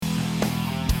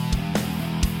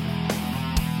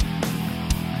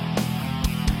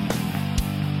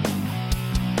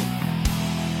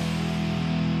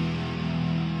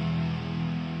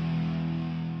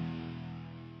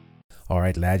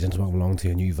Alright legends, welcome along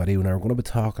to a new video. Now we're going to be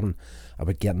talking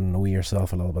about getting to know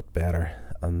yourself a little bit better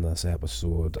in this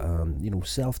episode, and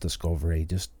self-discovery,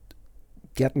 just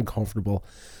getting comfortable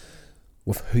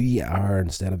with who you are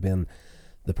instead of being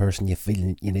the person you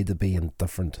feel you need to be in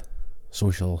different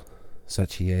social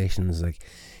situations. Like,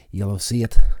 you'll see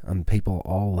it in people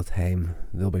all the time.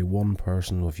 There'll be one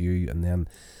person with you, and then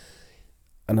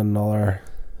in another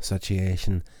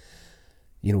situation,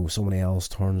 somebody else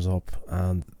turns up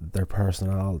and their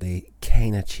personality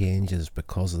kind of changes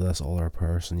because of this other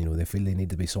person. They feel they need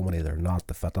to be somebody they're not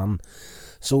to fit in.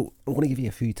 So I'm going to give you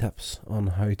a few tips on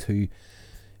how to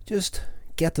just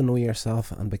get to know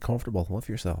yourself and be comfortable with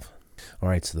yourself.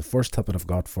 Alright, so the first tip that I've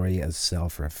got for you is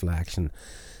self-reflection.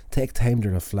 Take time to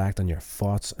reflect on your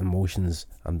thoughts, emotions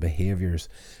and behaviours.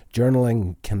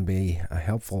 Journaling can be a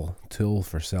helpful tool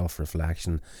for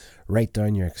self-reflection. Write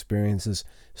down your experiences,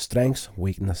 strengths,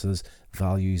 weaknesses,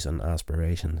 values and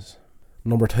aspirations.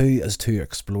 Number 2 is to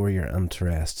explore your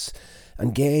interests.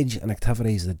 Engage in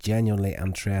activities that genuinely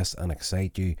interest and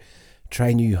excite you.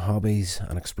 Try new hobbies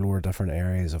and explore different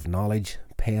areas of knowledge.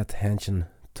 Pay attention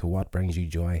to what brings you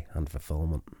joy and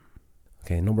fulfillment.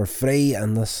 Okay, number 3,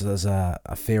 and this is a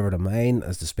favourite of mine,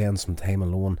 is to spend some time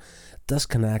alone.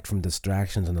 Disconnect from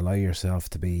distractions and allow yourself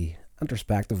to be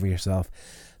introspective with yourself.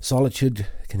 Solitude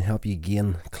can help you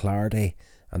gain clarity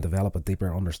and develop a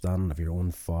deeper understanding of your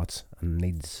own thoughts and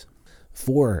needs.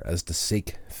 4 is to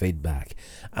seek feedback.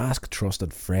 Ask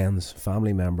trusted friends,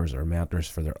 family members or mentors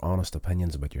for their honest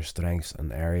opinions about your strengths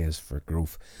and areas for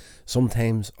growth.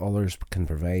 Sometimes others can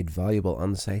provide valuable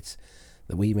insights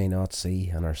that we may not see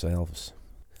in ourselves.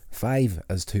 5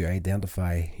 is to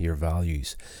identify your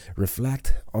values.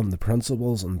 Reflect on the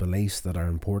principles and beliefs that are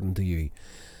important to you.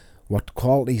 What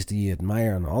qualities do you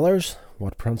admire in others?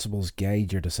 What principles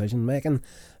guide your decision making?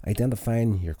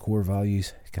 Identifying your core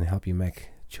values can help you make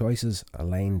choices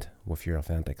aligned with your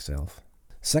authentic self.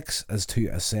 6 is to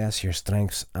assess your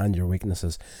strengths and your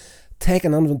weaknesses. Take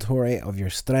an inventory of your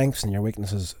strengths and your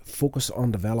weaknesses. Focus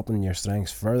on developing your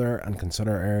strengths further and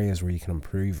consider areas where you can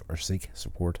improve or seek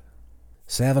support.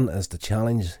 7 is to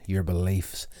challenge your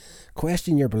beliefs.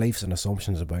 Question your beliefs and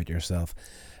assumptions about yourself.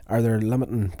 Are there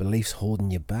limiting beliefs holding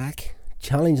you back?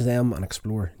 Challenge them and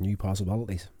explore new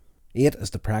possibilities. 8 is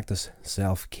to practice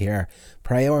self-care.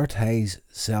 Prioritise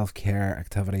self-care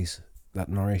activities that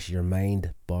nourish your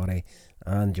mind, body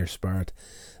and your spirit.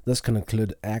 This can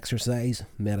include exercise,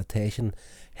 meditation,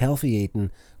 healthy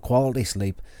eating, quality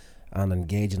sleep and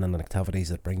engaging in activities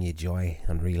that bring you joy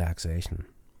and relaxation.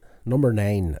 Number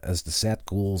 9 is to set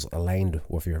goals aligned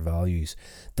with your values.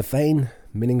 Define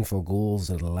meaningful goals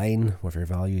that align with your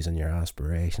values and your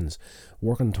aspirations.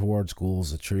 Working towards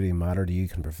goals that truly matter to you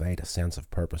can provide a sense of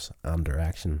purpose and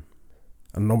direction.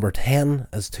 And number 10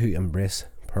 is to embrace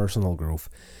personal growth.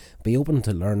 Be open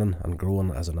to learning and growing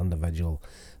as an individual.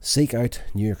 Seek out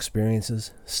new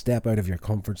experiences, step out of your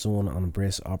comfort zone and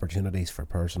embrace opportunities for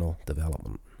personal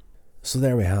development. So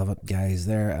there we have it, guys.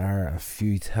 There are a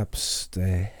few tips to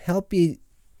help you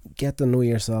get to know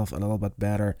yourself a little bit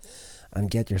better and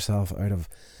get yourself out of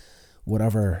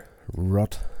whatever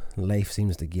rut life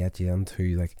seems to get you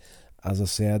into. Like, as I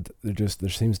said, there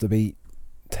seems to be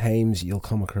times you'll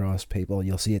come across people,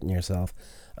 you'll see it in yourself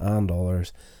and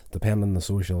others, depending on the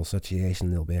social situation,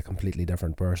 they'll be a completely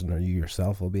different person, or you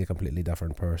yourself will be a completely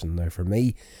different person. Now for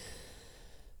me,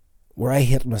 where I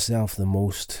hate myself the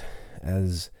most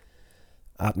is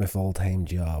at my full-time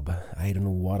job. I don't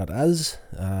know what it is.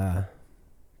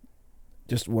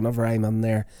 Just whenever I'm in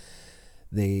there,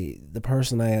 the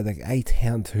person I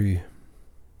tend to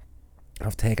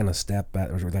have taken a step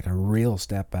back, or like a real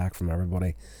step back from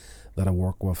everybody that I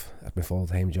work with at my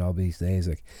full-time job these days.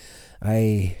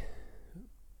 As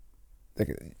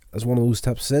one of those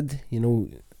tips said,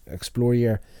 explore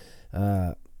your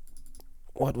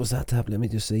what was that tip? Let me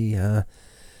just see.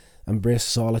 Embrace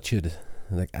solitude.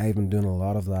 I've been doing a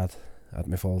lot of that at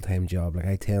my full-time job.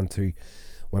 I tend to,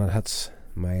 when it hits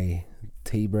my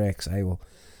tea breaks, I will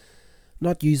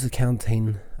not use the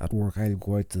canteen at work. I'll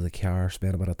go out to the car,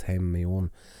 spend a bit of time on my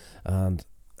own, and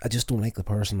I just don't like the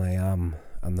person I am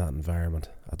in that environment.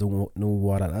 I don't know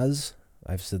what it is.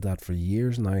 I've said that for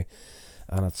years now,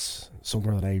 and it's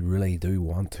somewhere that I really do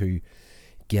want to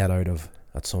get out of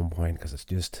at some point, because it's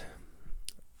just,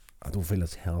 I don't feel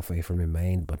it's healthy for my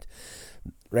mind. But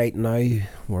right now,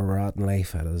 where we're at in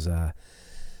life,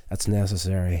 it's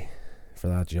necessary for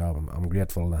that job. I'm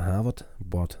grateful to have it,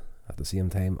 but at the same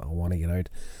time, I want to get out,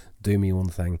 do my own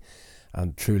thing,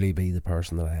 and truly be the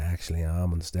person that I actually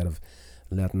am, instead of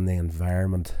letting the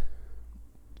environment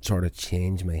sort of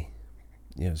change me.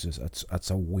 It's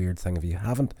a weird thing. If you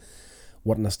haven't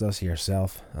witnessed this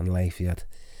yourself in life yet,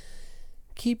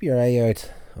 keep your eye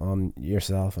out on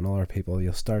yourself and other people.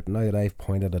 You'll start, now that I've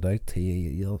pointed it out to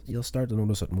you, you'll start to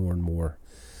notice it more and more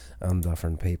in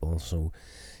different people. So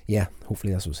yeah,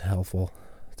 hopefully this was helpful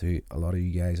to a lot of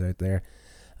you guys out there.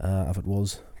 If it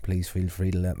was, please feel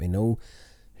free to let me know.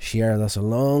 Share this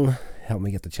along, help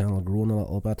me get the channel growing a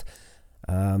little bit.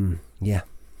 Yeah,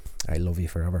 I love you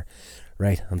forever.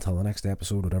 Right, until the next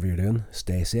episode, whatever you're doing,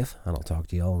 stay safe, and I'll talk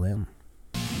to you all then.